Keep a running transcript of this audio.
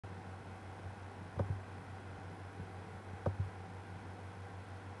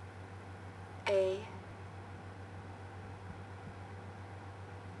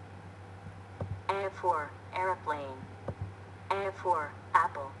for airplane. A for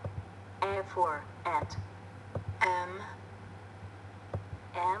apple. A for ant. M.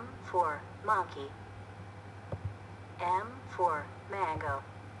 M for monkey. M for mango.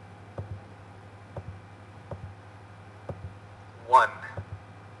 1,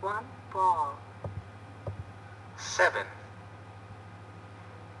 1 ball. 7,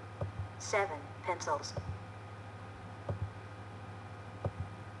 7 pencils.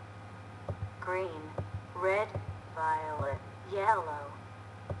 Green, red, violet, yellow,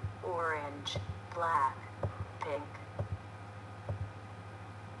 orange, black, pink.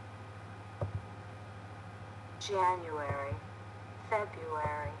 January,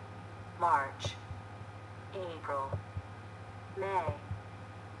 February, March, April, May,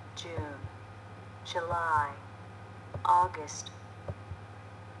 June, July, August,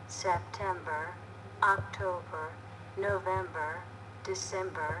 September, October, November,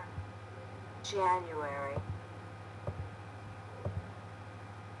 December, January.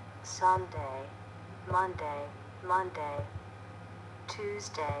 Sunday, Monday, Monday,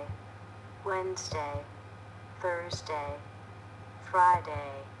 Tuesday, Wednesday, Thursday,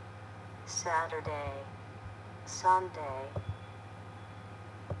 Friday, Saturday, Sunday.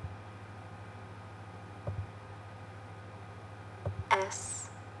 S,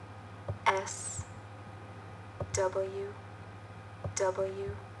 S, W,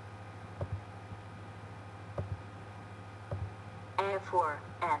 W. A for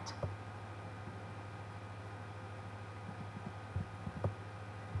ant.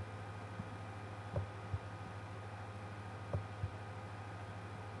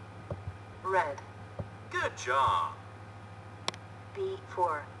 Red. good job. B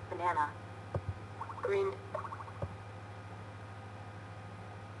for banana. Green.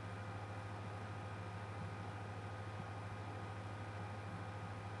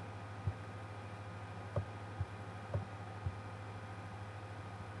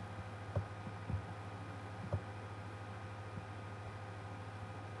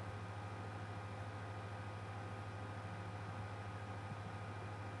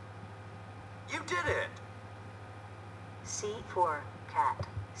 You did it. C for cat.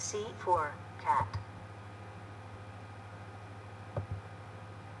 C for cat.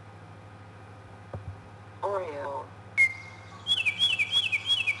 Oreo.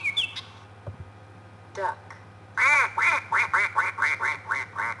 Duck.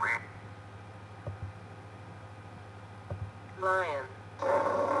 Lion.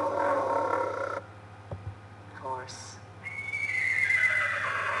 Horse.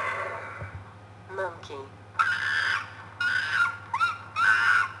 Monkey.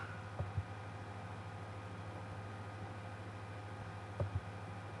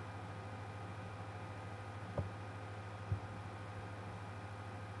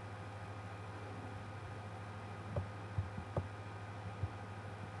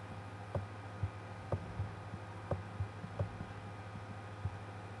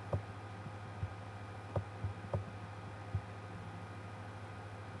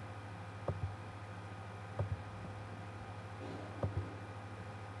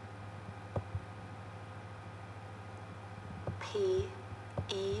 P,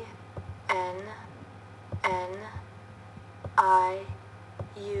 E, N, N, I,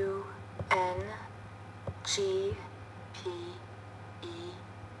 U, N, G, P, E,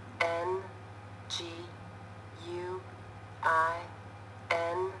 N, G, U, I,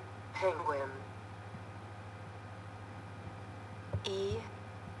 N, penguin. E,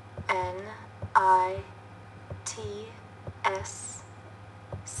 N, I, T, S,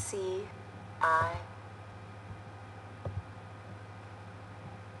 C, I.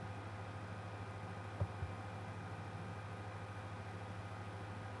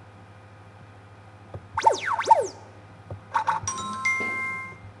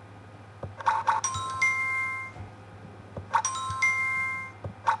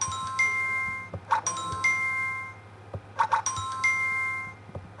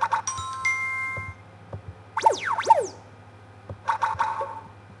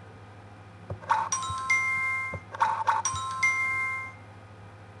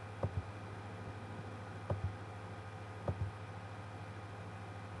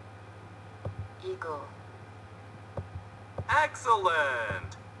 Eagle.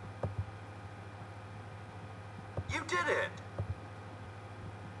 Excellent. You did it.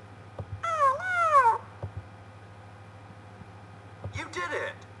 You did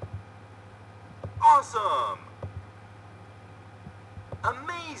it. Awesome.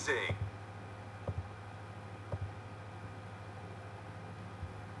 Amazing.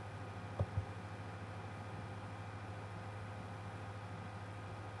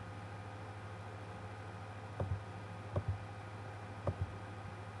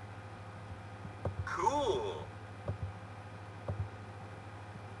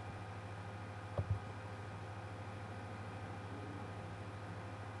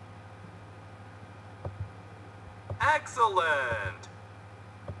 Excellent!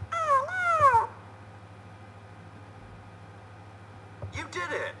 You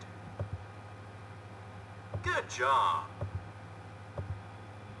did it! Good job!